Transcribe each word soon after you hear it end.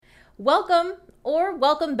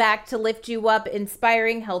Welcome back to Lift You Up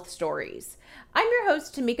Inspiring Health Stories. I'm your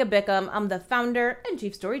host, Tamika Bickham. I'm the founder and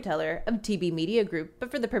chief storyteller of TB Media Group, but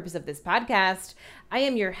for the purpose of this podcast, I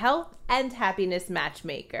am your health and happiness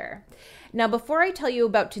matchmaker. Now, before I tell you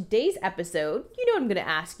about today's episode, you know what I'm going to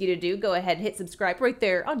ask you to do. Go ahead and hit subscribe right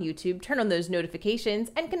there on YouTube, turn on those notifications,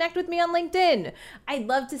 and connect with me on LinkedIn. I'd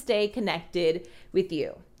love to stay connected with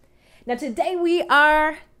you. Now, today we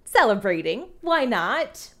are celebrating. Why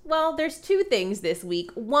not? Well, there's two things this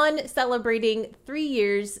week. One, celebrating 3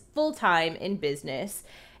 years full-time in business.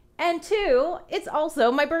 And two, it's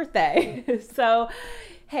also my birthday. So,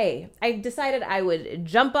 hey, I decided I would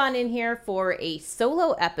jump on in here for a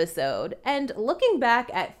solo episode. And looking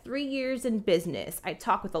back at 3 years in business, I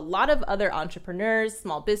talk with a lot of other entrepreneurs,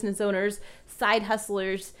 small business owners, side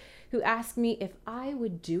hustlers who ask me if I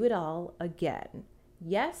would do it all again.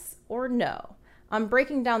 Yes or no? I'm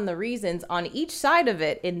breaking down the reasons on each side of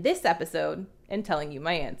it in this episode and telling you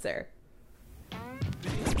my answer.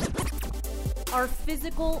 Our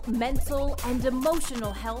physical, mental, and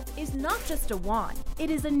emotional health is not just a want. It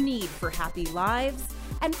is a need for happy lives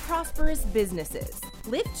and prosperous businesses.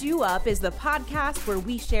 Lift You Up is the podcast where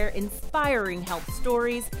we share inspiring health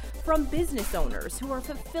stories from business owners who are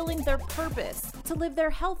fulfilling their purpose to live their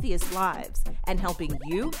healthiest lives and helping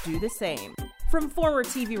you do the same. From former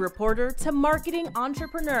TV reporter to marketing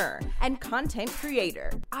entrepreneur and content creator,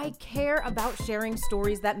 I care about sharing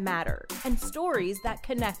stories that matter and stories that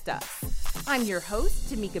connect us. I'm your host,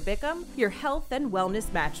 Tamika Bickham, your health and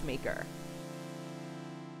wellness matchmaker.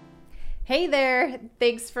 Hey there,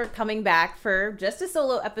 thanks for coming back for just a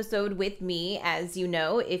solo episode with me. As you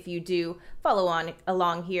know, if you do follow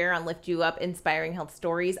along here on Lift You Up Inspiring Health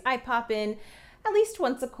Stories, I pop in at least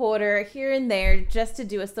once a quarter here and there just to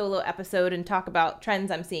do a solo episode and talk about trends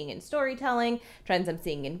I'm seeing in storytelling, trends I'm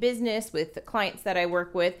seeing in business with the clients that I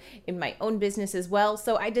work with, in my own business as well.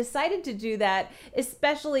 So I decided to do that,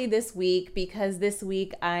 especially this week, because this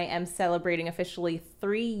week I am celebrating officially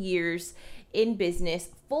 3 years in business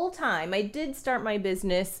full time. I did start my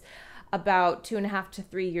business about 2.5 to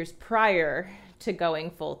 3 years prior to going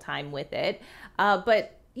full time with it.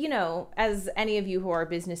 But you know, as any of you who are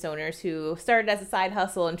business owners who started as a side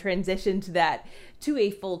hustle and transitioned that to a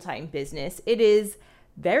full-time business, it is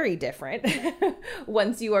very different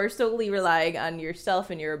once you are solely relying on yourself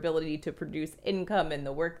and your ability to produce income and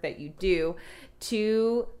the work that you do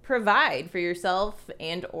to provide for yourself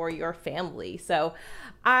and or your family. So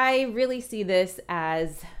I really see this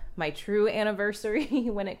as my true anniversary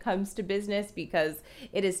when it comes to business, because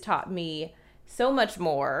it has taught me so much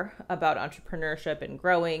more about entrepreneurship and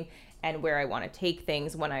growing and where I want to take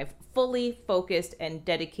things when I've fully focused and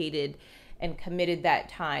dedicated and committed that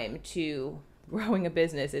time to growing a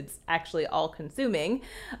business. It's actually all consuming,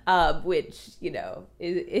 which, you know,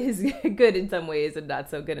 is good in some ways and not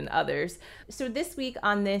so good in others. So this week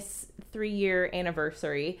on this 3-year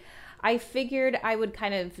anniversary, I figured I would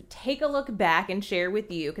kind of take a look back and share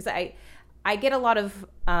with you, because I get a lot of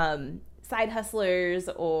side hustlers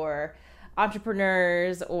or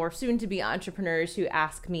entrepreneurs or soon-to-be entrepreneurs who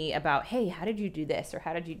ask me about, hey, how did you do this or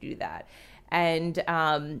how did you do that? And,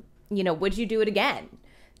 you know, would you do it again?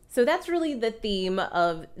 So that's really the theme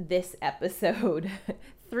of this episode.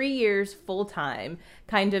 3 years full-time,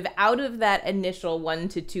 kind of out of that initial 1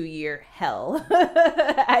 to 2 year hell.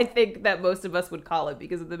 I think that most of us would call it,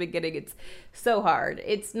 because at the beginning it's so hard.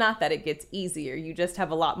 It's not that it gets easier. You just have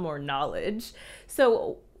a lot more knowledge.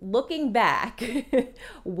 So looking back,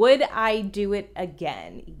 would I do it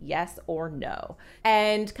again? Yes or no?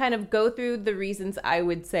 And kind of go through the reasons I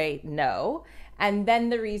would say no, and then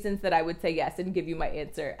the reasons that I would say yes, and give you my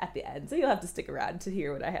answer at the end. So you'll have to stick around to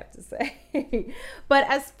hear what I have to say. But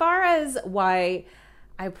as far as why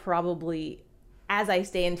I probably, as I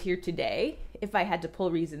stand here today, if I had to pull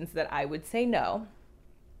reasons that I would say no,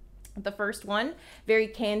 the first one, very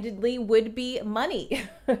candidly, would be money.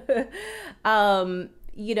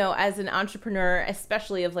 You know, as an entrepreneur,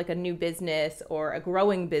 especially of like a new business or a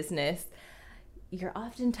growing business, you're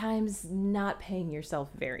oftentimes not paying yourself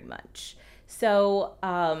very much. So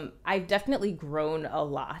I've definitely grown a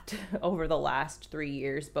lot over the last 3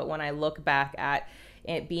 years. But when I look back at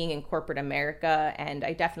it being in corporate America, and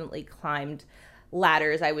I definitely climbed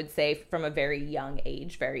ladders, I would say, from a very young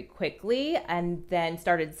age, very quickly, and then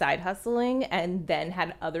started side hustling and then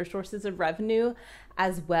had other sources of revenue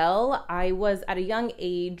as well. I was at a young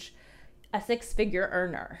age a 6-figure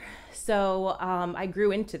earner. So I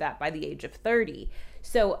grew into that by the age of 30.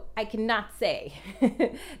 So I cannot say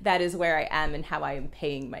that is where I am and how I am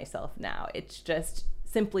paying myself now. It's just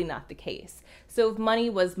simply not the case. So if money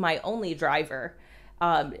was my only driver,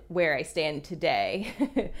 where I stand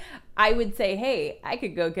today, I would say, hey, I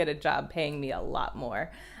could go get a job paying me a lot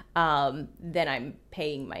more than I'm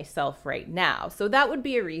paying myself right now. So that would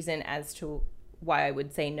be a reason as to why I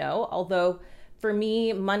would say no. Although for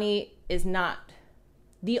me, money is not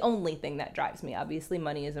the only thing that drives me. Obviously,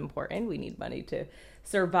 money is important. We need money to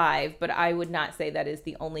survive, but I would not say that is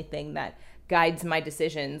the only thing that guides my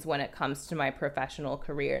decisions when it comes to my professional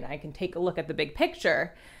career. And I can take a look at the big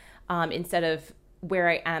picture instead of where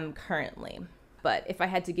I am currently. But if I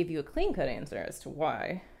had to give you a clean cut answer as to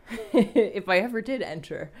why, if I ever did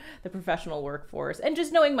enter the professional workforce and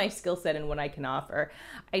just knowing my skill set and what I can offer,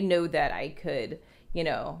 I know that I could,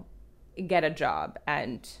 get a job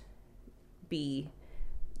and be,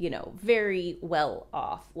 very well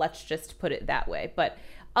off. Let's just put it that way. But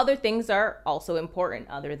other things are also important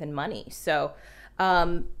other than money. So,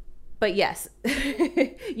 but yes,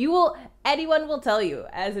 anyone will tell you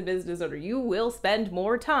as a business owner, you will spend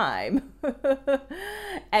more time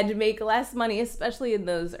and make less money, especially in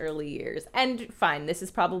those early years. And fine, this is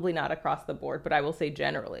probably not across the board, but I will say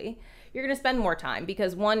generally, you're going to spend more time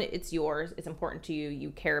because one, it's yours, it's important to you, you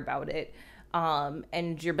care about it,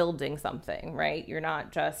 and you're building something, right? You're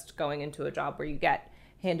not just going into a job where you get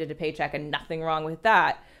handed a paycheck and nothing wrong with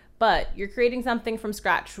that. But you're creating something from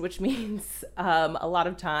scratch, which means a lot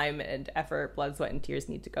of time and effort, blood, sweat, and tears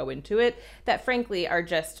need to go into it that frankly are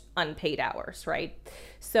just unpaid hours, right?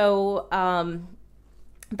 So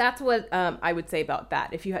that's what I would say about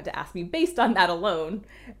that. If you had to ask me based on that alone,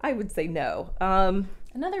 I would say no.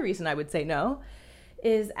 Another reason I would say no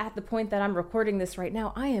is at the point that I'm recording this right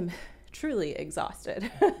now, I am truly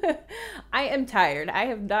exhausted. I am tired. I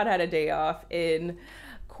have not had a day off in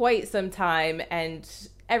quite some time, and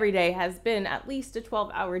every day has been at least a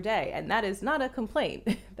 12-hour day, and that is not a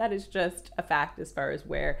complaint. That is just a fact as far as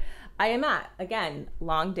where I am at. Again,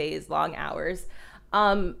 long days, long hours.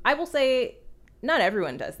 I will say not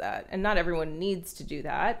everyone does that, and not everyone needs to do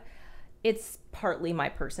that. It's partly my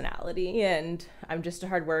personality, and I'm just a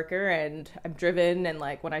hard worker, and I'm driven, and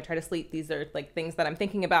like when I try to sleep, these are like things that I'm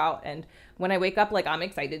thinking about, and when I wake up, like I'm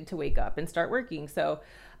excited to wake up and start working. So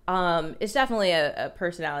it's definitely a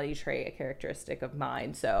personality trait, a characteristic of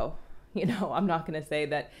mine. So, I'm not going to say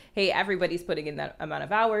that, hey, everybody's putting in that amount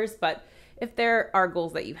of hours, but if there are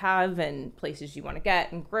goals that you have and places you want to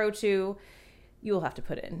get and grow to, you will have to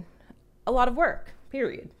put in a lot of work,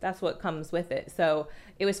 period. That's what comes with it. So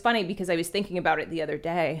it was funny because I was thinking about it the other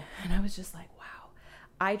day and I was just like, wow,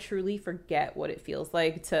 I truly forget what it feels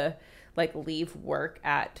like to like leave work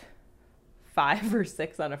at 5 or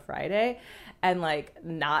 6 on a Friday and like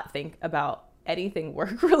not think about anything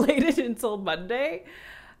work related until Monday.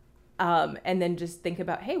 And then just think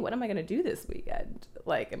about, hey, what am I going to do this weekend?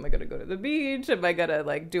 Like, am I going to go to the beach? Am I going to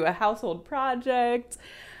like do a household project?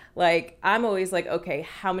 Like, I'm always like, okay,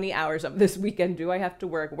 how many hours of this weekend do I have to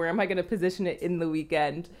work? Where am I going to position it in the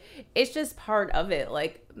weekend? It's just part of it.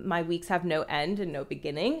 Like, my weeks have no end and no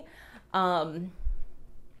beginning.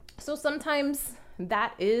 So sometimes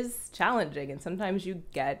that is challenging and sometimes you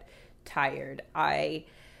get tired. I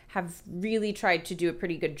have really tried to do a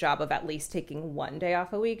pretty good job of at least taking one day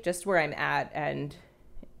off a week, just where I'm at. And,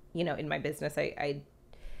 in my business, I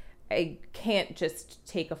can't just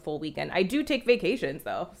take a full weekend. I do take vacations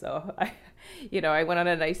though. So I went on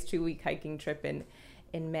a nice 2-week hiking trip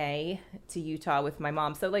in May to Utah with my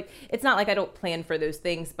mom. So like, it's not like I don't plan for those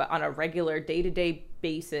things, but on a regular day-to-day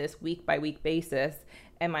basis, week by week basis,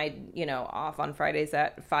 am I, off on Fridays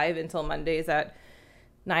at 5 until Mondays at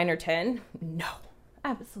 9 or 10? No,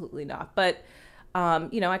 absolutely not. But,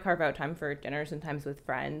 I carve out time for dinners and times with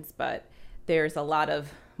friends, but there's a lot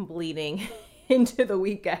of bleeding into the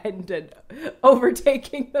weekend and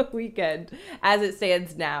overtaking the weekend as it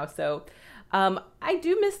stands now. So I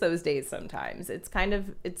do miss those days sometimes. It's kind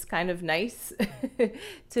of nice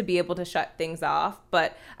to be able to shut things off,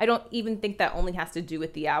 but I don't even think that only has to do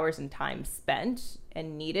with the hours and time spent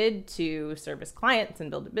and needed to service clients and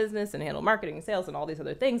build a business and handle marketing and sales and all these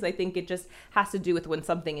other things. I think it just has to do with when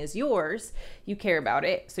something is yours, you care about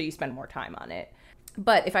it, so you spend more time on it.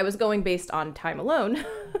 But if I was going based on time alone,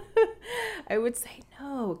 I would say,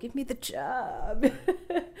 no, give me the job.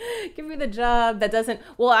 Give me the job that doesn't,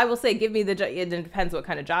 I will say, give me the job. It depends what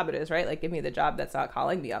kind of job it is, right? Like, give me the job that's not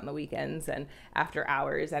calling me on the weekends and after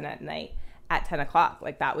hours and at night at 10 o'clock.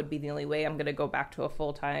 Like, that would be the only way I'm going to go back to a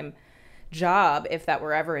full-time job if that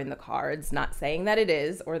were ever in the cards. Not saying that it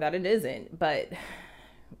is or that it isn't, but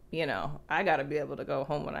I got to be able to go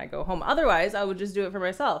home when I go home. Otherwise, I would just do it for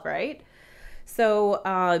myself, right?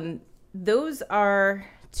 So those are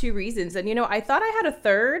 2 reasons. And, I thought I had a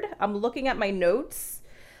third. I'm looking at my notes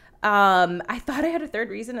I thought I had a third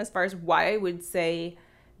reason as far as why I would say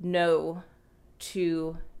no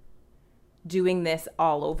to doing this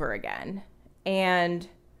all over again. And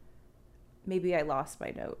maybe I lost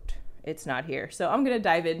my note. It's not here. So I'm going to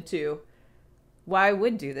dive into why I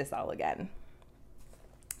would do this all again.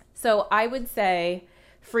 So I would say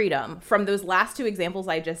freedom from those last two examples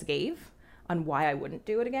I just gave on why I wouldn't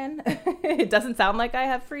do it again. It doesn't sound like I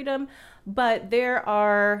have freedom, but there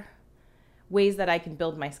are ways that I can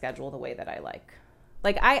build my schedule the way that I like.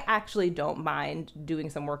 Like, I actually don't mind doing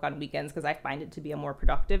some work on weekends because I find it to be a more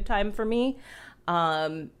productive time for me.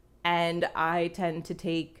 And I tend to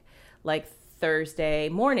take like Thursday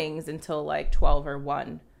mornings until like 12 or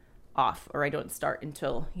 1 off, or I don't start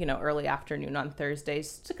until, early afternoon on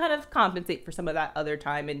Thursdays to kind of compensate for some of that other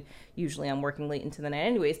time. And usually I'm working late into the night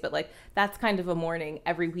anyways, but like that's kind of a morning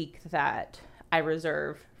every week that I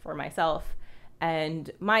reserve for myself and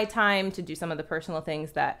my time to do some of the personal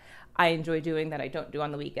things that I enjoy doing that I don't do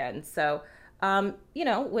on the weekends. So,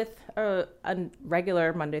 with a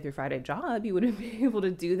regular Monday through Friday job, you wouldn't be able to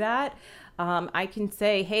do that. I can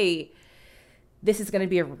say, hey, this is going to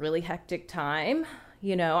be a really hectic time.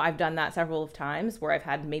 I've done that several times where I've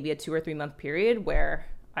had maybe a 2 or 3 month period where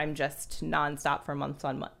I'm just nonstop for months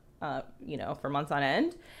on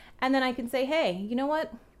end. And then I can say, hey, you know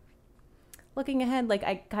what? Looking ahead, like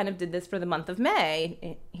I kind of did this for the month of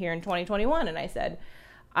May here in 2021. And I said,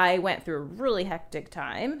 I went through a really hectic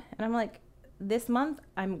time. And I'm like, this month,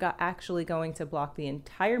 I'm actually going to block the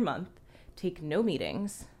entire month, take no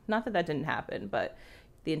meetings. Not that didn't happen, but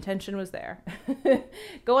the intention was there.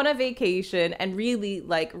 Go on a vacation and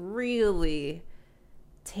really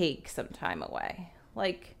take some time away.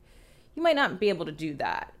 Like, you might not be able to do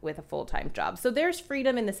that with a full-time job. So there's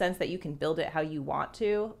freedom in the sense that you can build it how you want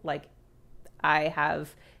to. Like, I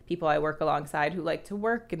have people I work alongside who like to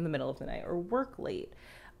work in the middle of the night or work late.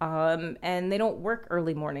 And they don't work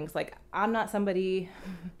early mornings. Like, I'm not somebody,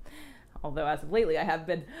 although as of lately I have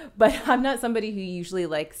been, but I'm not somebody who usually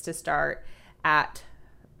likes to start at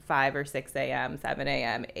 5 or 6 a.m., 7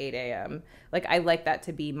 a.m., 8 a.m. Like, I like that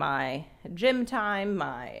to be my gym time,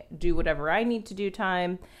 my do whatever I need to do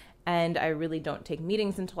time. And I really don't take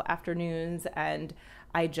meetings until afternoons. And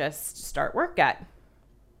I just start work at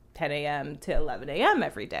 10 a.m. to 11 a.m.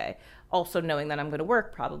 every day. Also knowing that I'm going to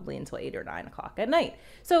work probably until 8 or 9 o'clock at night.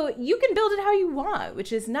 So you can build it how you want,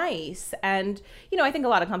 which is nice. And, I think a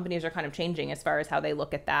lot of companies are kind of changing as far as how they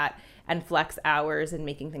look at that and flex hours and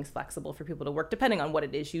making things flexible for people to work depending on what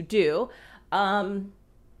it is you do.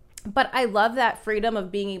 But I love that freedom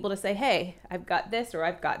of being able to say, hey, I've got this or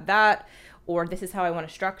I've got that, or this is how I want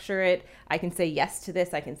to structure it. I can say yes to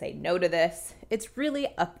this. I can say no to this. It's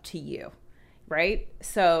really up to you. Right?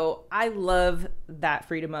 So I love that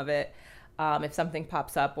freedom of it. If something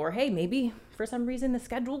pops up, or hey, maybe for some reason the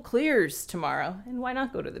schedule clears tomorrow, and why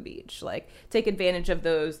not go to the beach? Like, take advantage of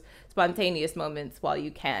those spontaneous moments while you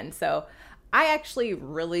can. So I actually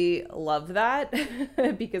really love that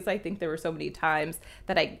because I think there were so many times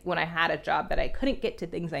that when I had a job that I couldn't get to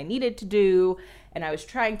things I needed to do, and I was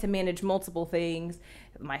trying to manage multiple things,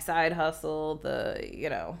 my side hustle,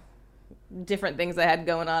 different things I had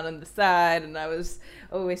going on the side, and I was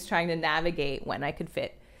always trying to navigate when I could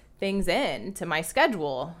fit things in to my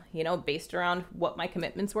schedule, based around what my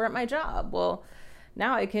commitments were at my job. Well,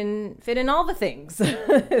 now I can fit in all the things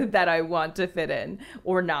that I want to fit in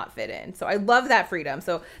or not fit in. So I love that freedom.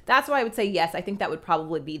 So that's why I would say yes. I think that would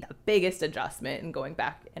probably be the biggest adjustment in going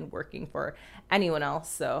back and working for anyone else.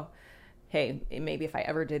 So hey, maybe if I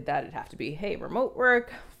ever did that, it'd have to be, hey, remote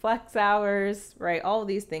work, flex hours, right? All of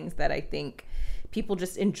these things that I think people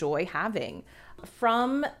just enjoy having.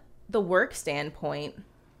 From the work standpoint,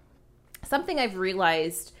 something I've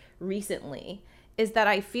realized recently is that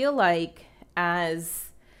I feel like even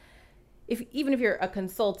if you're a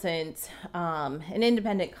consultant, an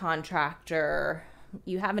independent contractor,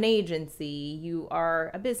 you have an agency, you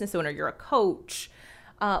are a business owner, you're a coach,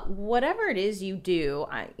 whatever it is you do,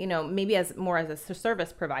 maybe as a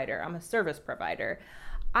service provider, I'm a service provider.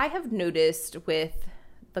 I have noticed with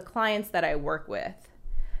the clients that I work with,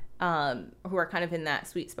 who are kind of in that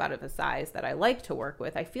sweet spot of a size that I like to work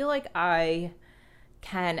with, I feel like I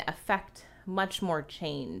can affect much more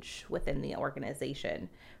change within the organization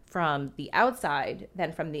from the outside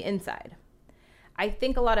than from the inside. I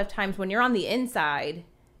think a lot of times when you're on the inside,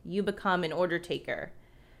 you become an order taker.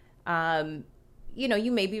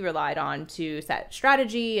 You may be relied on to set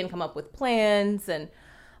strategy and come up with plans and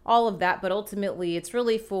all of that, but ultimately it's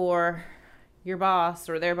really for your boss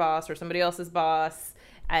or their boss or somebody else's boss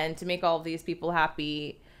and to make all of these people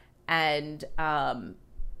happy. And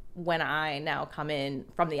when I now come in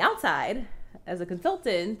from the outside as a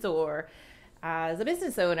consultant or as a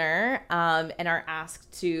business owner, and are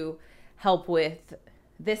asked to help with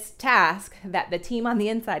this task that the team on the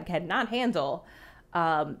inside cannot handle,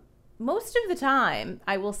 most of the time,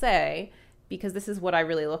 I will say, because this is what I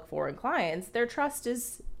really look for in clients, their trust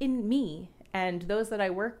is in me and those that I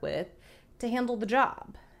work with to handle the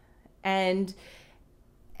job and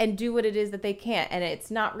do what it is that they can. And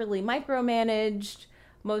it's not really micromanaged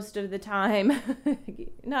most of the time.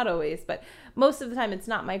 Not always, but most of the time it's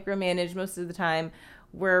not micromanaged. Most of the time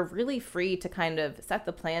we're really free to kind of set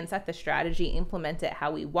the plan, set the strategy, implement it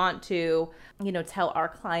how we want to, tell our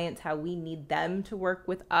clients how we need them to work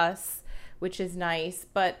with us, which is nice.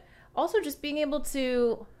 But also just being able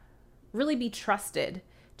to really be trusted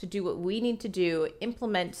to do what we need to do,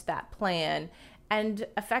 implement that plan, and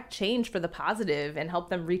affect change for the positive and help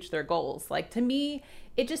them reach their goals. Like, to me,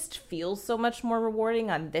 it just feels so much more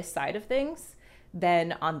rewarding on this side of things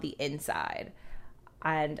than on the inside.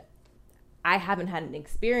 And I haven't had an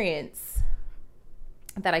experience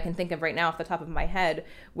that I can think of right now off the top of my head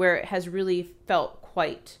where it has really felt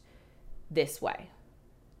quite this way.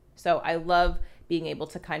 So I love being able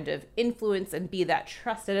to kind of influence and be that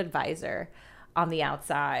trusted advisor on the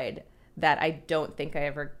outside that I don't think I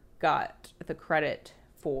ever got the credit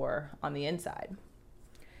for on the inside.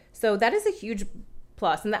 So that is a huge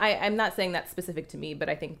plus. And I'm not saying that's specific to me, but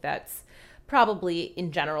I think that's probably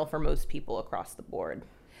in general for most people across the board.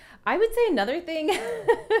 I would say another thing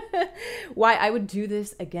why I would do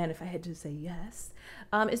this again if I had to say yes,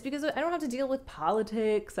 is because I don't have to deal with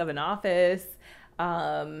politics of an office,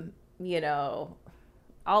 all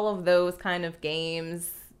of those kind of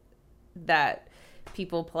games that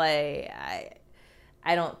people play.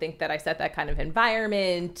 I don't think that I set that kind of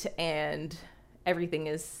environment, and everything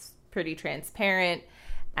is pretty transparent.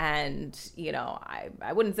 And,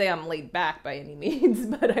 I wouldn't say I'm laid back by any means,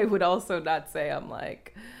 but I would also not say I'm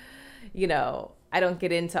like, I don't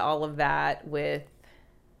get into all of that with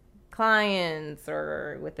clients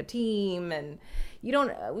or with the team. And we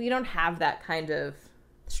don't have that kind of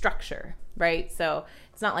structure, right? So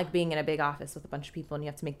it's not like being in a big office with a bunch of people and you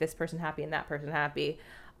have to make this person happy and that person happy.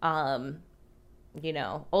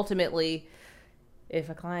 Ultimately, if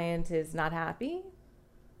a client is not happy,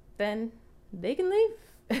 then they can leave.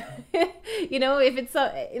 If it's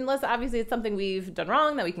unless obviously it's something we've done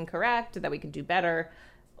wrong that we can correct, that we can do better,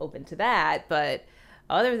 open to that. But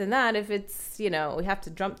other than that, if it's, we have to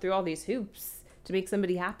jump through all these hoops to make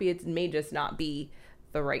somebody happy, it may just not be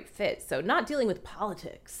the right fit. So not dealing with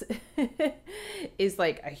politics is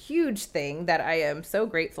like a huge thing that I am so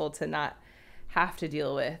grateful to not have to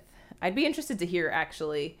deal with. I'd be interested to hear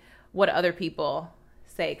actually what other people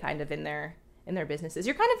say kind of in their businesses.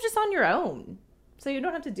 You're kind of just on your own, so you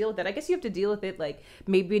don't have to deal with it. I guess you have to deal with it like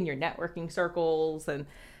maybe in your networking circles and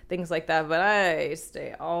things like that, but I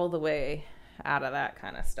stay all the way out of that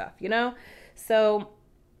kind of stuff, So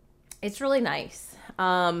it's really nice.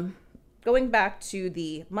 Going back to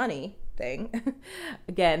the money thing,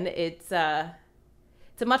 again, it's a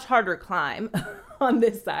much harder climb on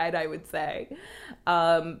this side, I would say.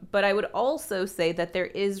 But I would also say that there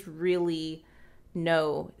is really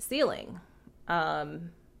no ceiling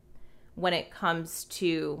when it comes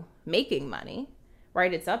to making money,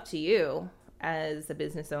 right? It's up to you as a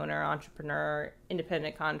business owner, entrepreneur,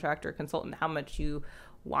 independent contractor, consultant, how much you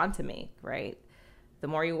want to make, right? The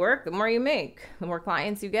more you work, the more you make. The more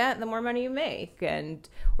clients you get, the more money you make.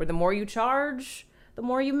 Or the more you charge, the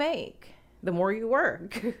more you make. The more you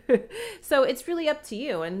work. So it's really up to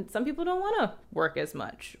you. And some people don't want to work as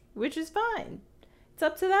much, which is fine. It's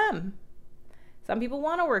up to them. Some people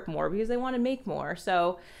want to work more because they want to make more.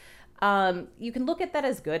 So you can look at that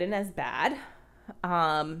as good and as bad.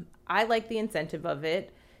 I like the incentive of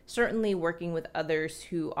it. Certainly working with others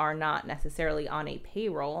who are not necessarily on a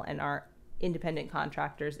payroll and are independent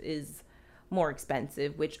contractors is more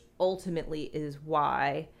expensive, which ultimately is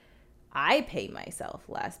why I pay myself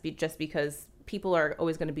less, just because people are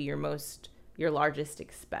always going to be your largest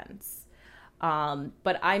expense.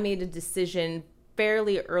 But I made a decision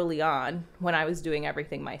fairly early on when I was doing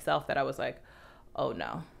everything myself that I was like, oh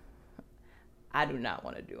no, I do not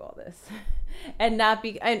want to do all this. And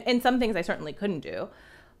some things I certainly couldn't do,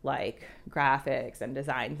 like graphics and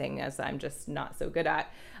design things I'm just not so good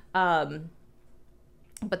at.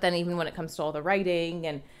 But then even when it comes to all the writing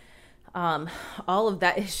and all of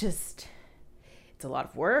that, it's a lot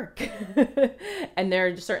of work. And there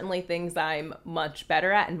are certainly things I'm much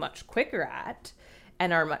better at and much quicker at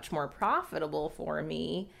and are much more profitable for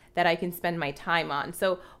me that I can spend my time on.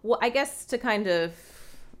 So I guess to kind of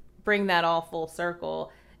bring that all full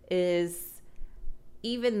circle is,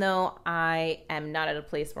 even though I am not at a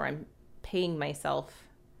place where I'm paying myself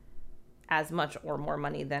as much or more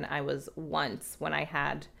money than I was once when I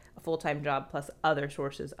had a full-time job plus other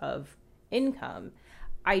sources of income.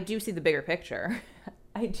 I do see the bigger picture.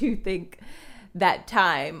 I do think that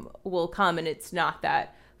time will come and it's not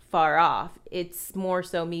that far off. It's more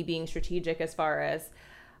so me being strategic as far as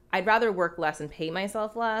I'd rather work less and pay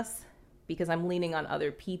myself less because I'm leaning on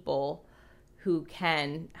other people who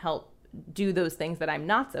can help do those things that I'm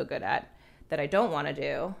not so good at, that I don't want to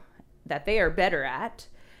do, that they are better at,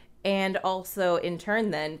 and also in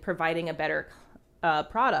turn then providing a better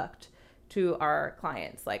product to our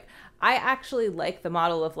clients. Like, I actually like the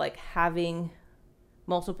model of like having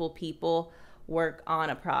multiple people work on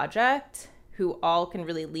a project who all can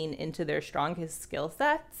really lean into their strongest skill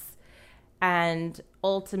sets, and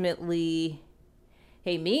ultimately,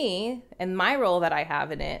 hey, me and my role that I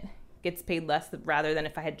have in it gets paid less rather than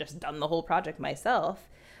if I had just done the whole project myself.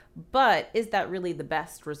 But is that really the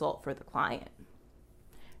best result for the client?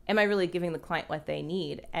 Am I really giving the client what they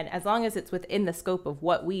need? And as long as it's within the scope of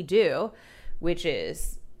what we do, which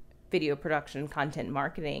is video production, content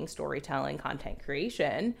marketing, storytelling, content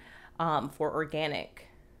creation, for organic,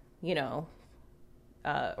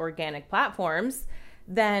 organic platforms,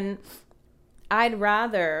 then I'd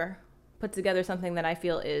rather put together something that I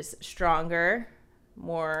feel is stronger,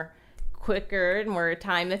 more quicker, more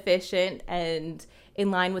time efficient, and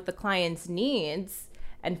in line with the client's needs,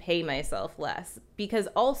 and pay myself less. Because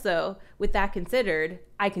also, with that considered,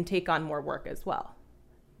 I can take on more work as well,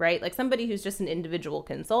 right? Like, somebody who's just an individual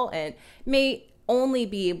consultant may only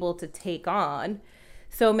be able to take on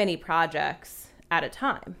so many projects at a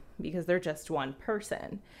time because they're just one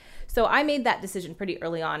person. So I made that decision pretty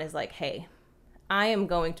early on, is like, hey, I am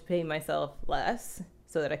going to pay myself less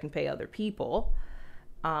so that I can pay other people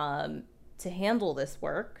to handle this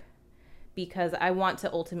work, because I want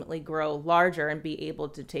to ultimately grow larger and be able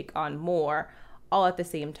to take on more all at the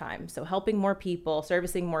same time. So helping more people,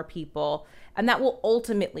 servicing more people, and that will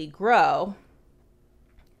ultimately grow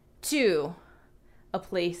to a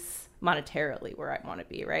place monetarily where I want to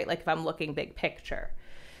be, right? Like, if I'm looking big picture.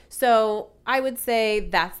 So I would say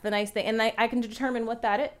that's the nice thing. And I can determine what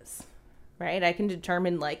that is, right? I can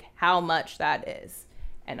determine like how much that is,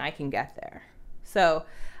 and I can get there. So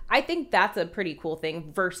I think that's a pretty cool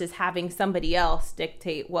thing versus having somebody else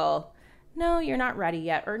dictate, well, no, you're not ready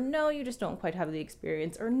yet, or no, you just don't quite have the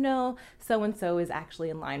experience, or no, so-and-so is actually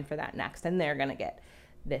in line for that next and they're going to get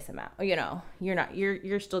this amount.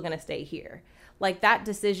 You're still going to stay here. Like, that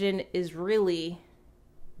decision is really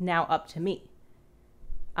now up to me.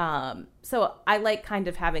 So I like kind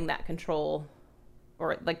of having that control,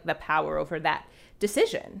 or like the power over that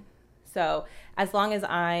decision. So as long as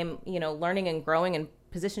I'm, learning and growing and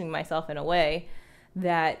positioning myself in a way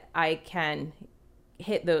that I can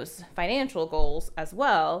hit those financial goals as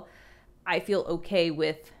well, I feel okay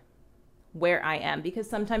with where I am, because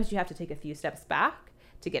sometimes you have to take a few steps back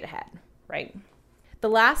to get ahead, right? The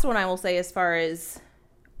last one I will say, as far as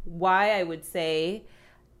why I would say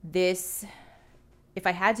this, if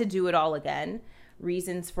I had to do it all again,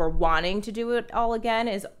 reasons for wanting to do it all again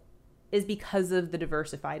is because of the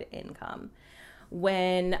diversified income.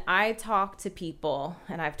 When I talk to people,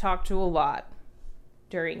 and I've talked to a lot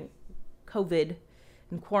during COVID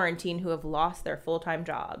and quarantine, who have lost their full-time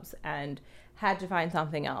jobs and had to find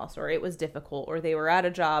something else, or it was difficult, or they were at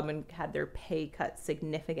a job and had their pay cut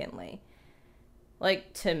significantly.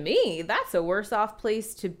 Like, to me, that's a worse off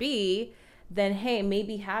place to be than, hey,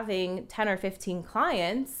 maybe having 10 or 15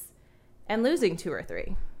 clients and losing 2 or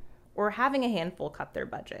 3, or having a handful cut their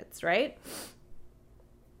budgets, right?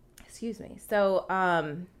 Excuse me. So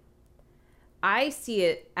I see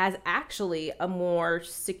it as actually a more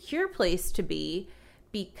secure place to be,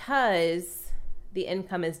 because the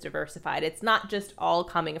income is diversified. It's not just all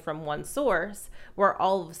coming from one source where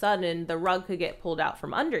all of a sudden the rug could get pulled out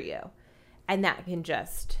from under you, and that can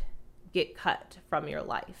just get cut from your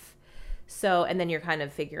life. So, and then you're kind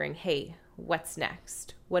of figuring, hey, what's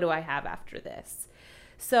next? What do I have after this?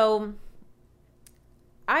 So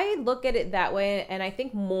I look at it that way, and I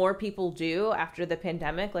think more people do after the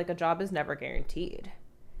pandemic. Like, a job is never guaranteed.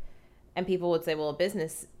 And people would say, well, a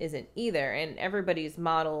business isn't either. And everybody's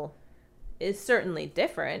model is certainly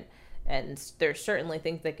different. And there's certainly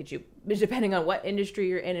things that could, depending on what industry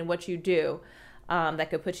you're in and what you do, that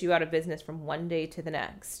could put you out of business from one day to the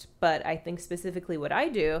next. But I think specifically what I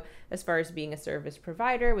do, as far as being a service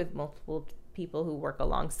provider with multiple people who work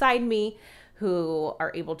alongside me, who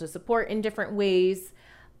are able to support in different ways,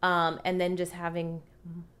 and then just having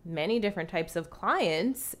many different types of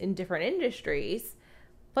clients in different industries,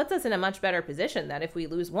 puts us in a much better position that if we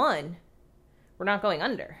lose one, we're not going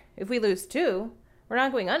under. If we lose 2, we're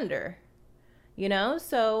not going under. you know?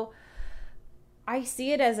 So I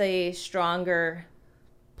see it as a stronger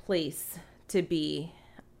place to be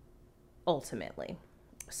ultimately.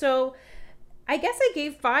 So I guess I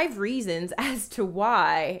gave 5 reasons as to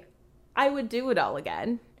why I would do it all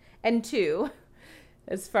again, and 2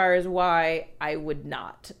 as far as why I would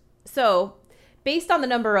not. So based on the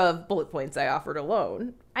number of bullet points I offered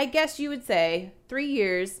alone, I guess you would say 3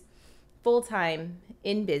 years full-time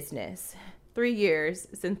in business, 3 years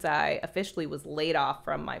since I officially was laid off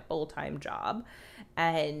from my full-time job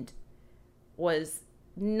and was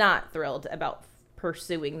not thrilled about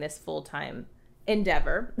pursuing this full-time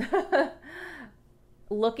endeavor.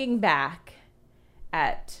 Looking back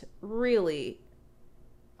at really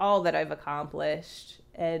all that I've accomplished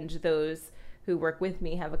and those who work with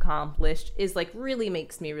me have accomplished is like really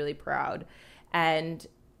makes me really proud. And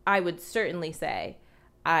I would certainly say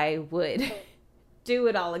I would do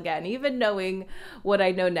it all again. Even knowing what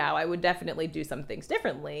I know now, I would definitely do some things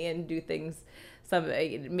differently and do things,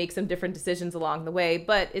 make some different decisions along the way.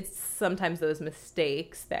 But it's sometimes those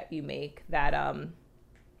mistakes that you make that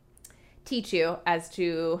teach you as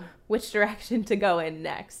to which direction to go in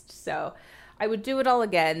next. So I would do it all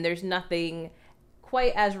again. There's nothing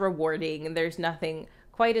quite as rewarding. There's nothing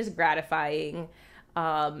quite as gratifying.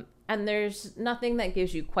 And there's nothing that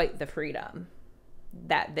gives you quite the freedom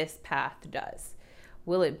that this path does.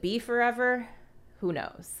 Will it be forever? Who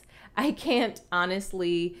knows? I can't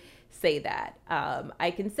honestly say that.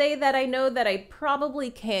 I can say that I know that I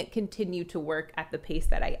probably can't continue to work at the pace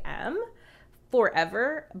that I am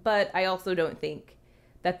forever, but I also don't think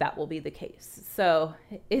that that will be the case. So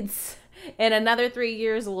it's in another 3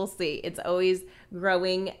 years, we'll see. It's always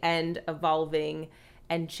growing and evolving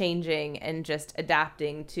and changing and just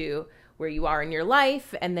adapting to where you are in your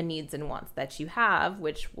life and the needs and wants that you have,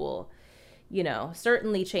 which will, you know,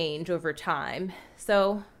 certainly change over time.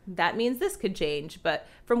 So that means this could change. But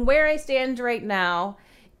from where I stand right now,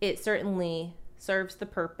 it certainly serves the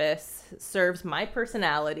purpose, serves my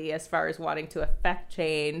personality as far as wanting to affect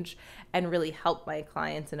change and really help my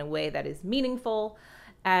clients in a way that is meaningful.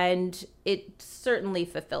 And it certainly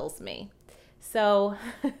fulfills me. So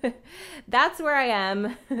that's where I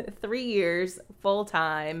am, 3 years full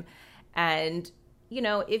time. And, you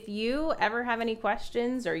know, if you ever have any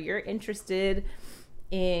questions or you're interested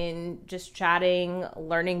in just chatting,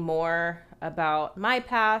 learning more about my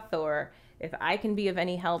path, or if I can be of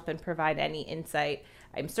any help and provide any insight,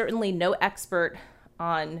 I'm certainly no expert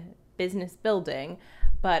on business building,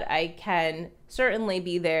 but I can certainly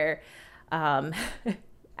be there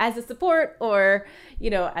as a support or, you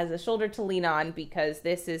know, as a shoulder to lean on, because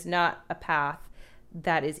this is not a path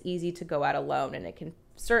that is easy to go out alone, and it can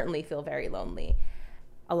certainly feel very lonely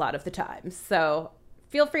a lot of the time. So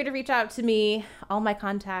feel free to reach out to me. All my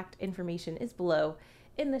contact information is below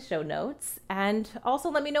in the show notes. And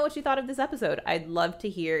also let me know what you thought of this episode. I'd love to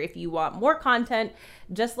hear if you want more content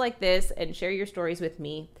just like this, and share your stories with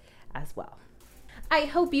me as well. I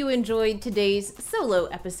hope you enjoyed today's solo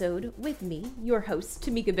episode with me, your host,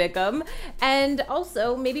 Tamika Bickham, and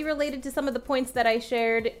also maybe related to some of the points that I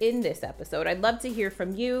shared in this episode. I'd love to hear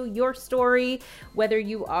from you, your story, whether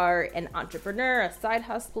you are an entrepreneur, a side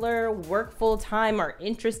hustler, work full-time, or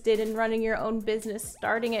interested in running your own business,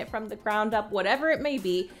 starting it from the ground up, whatever it may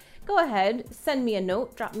be. Go ahead, send me a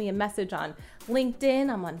note, drop me a message on LinkedIn.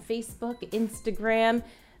 I'm on Facebook, Instagram.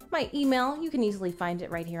 My email, you can easily find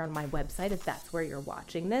it right here on my website if that's where you're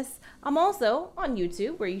watching this. I'm also on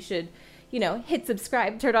YouTube, where you should, you know, hit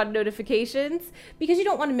subscribe, turn on notifications, because you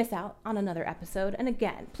don't want to miss out on another episode. And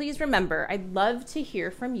again, please remember, I'd love to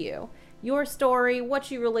hear from you, your story,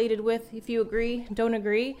 what you related with, if you agree, don't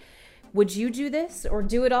agree. Would you do this or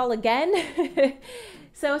do it all again?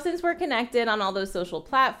 So since we're connected on all those social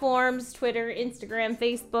platforms, Twitter, Instagram,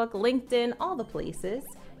 Facebook, LinkedIn, all the places,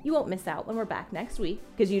 you won't miss out when we're back next week,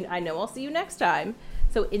 because I know I'll see you next time.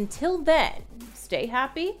 So until then, stay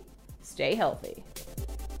happy, stay healthy.